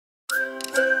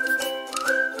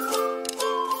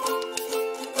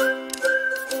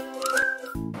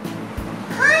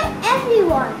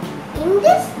In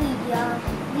this video,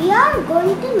 we are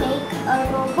going to make a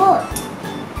robot.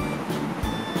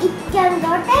 It can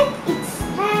rotate its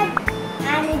head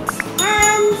and its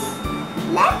hands.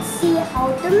 Let's see how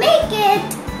to make it.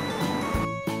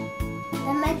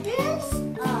 The materials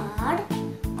are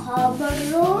cardboard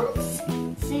rolls,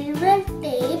 silver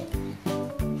tape,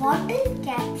 bottle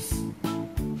caps,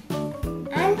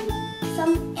 and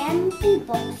some empty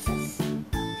boxes.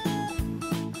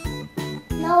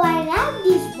 Now I wrap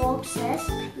these boxes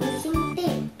using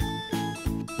tape.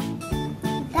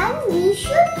 Then we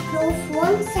should close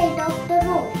one side of the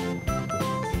roll.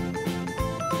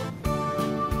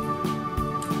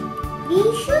 We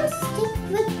should stick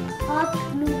with hot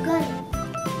glue gun.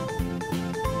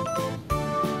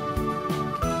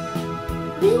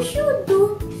 We should do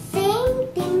same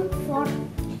thing for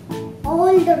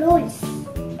all the rolls.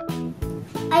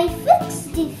 I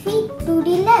fixed the feet to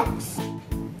the legs.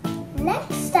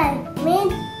 Next, I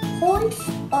made holes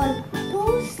on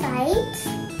two sides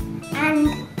and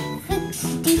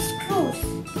fixed the screws.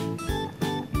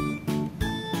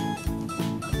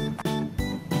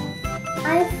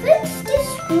 I fixed the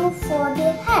screw for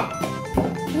the head.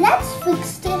 Let's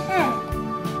fix the hand.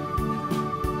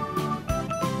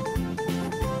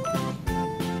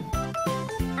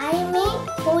 I made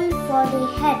hole for the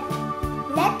head.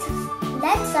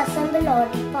 Let's assemble all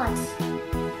the parts.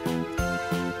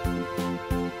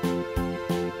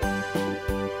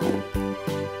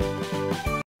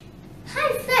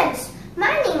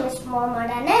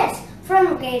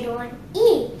 From grade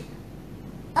 1E.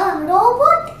 A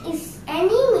robot is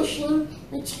any machine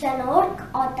which can work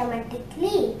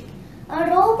automatically. A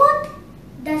robot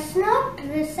does not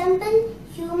resemble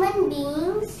human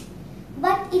beings,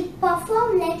 but it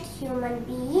performs like human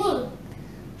being.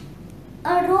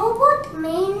 A robot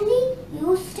mainly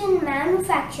used in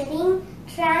manufacturing,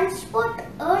 transport,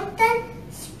 earth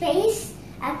and space,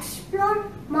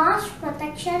 explore, mass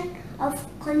protection of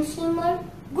consumer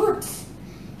goods.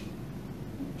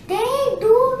 They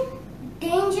do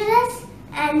dangerous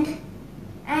and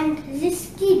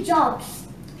risky jobs,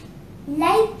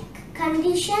 like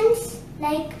conditions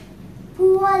like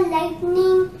poor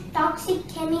lighting, toxic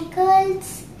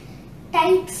chemicals,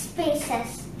 tight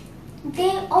spaces.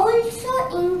 They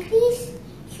also increase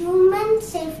human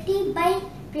safety by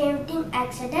preventing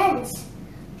accidents.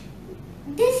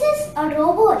 This is a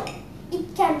robot.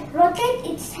 It can rotate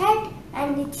its head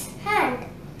and its hand.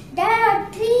 There are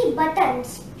 3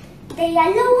 buttons. The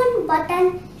yellow one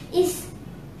button is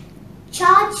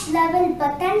charge level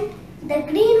button. The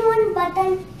green one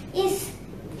button is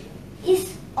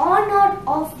on or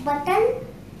off button.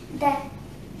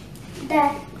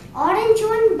 The orange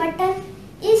one button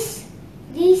is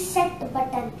reset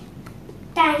button.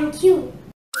 Thank you.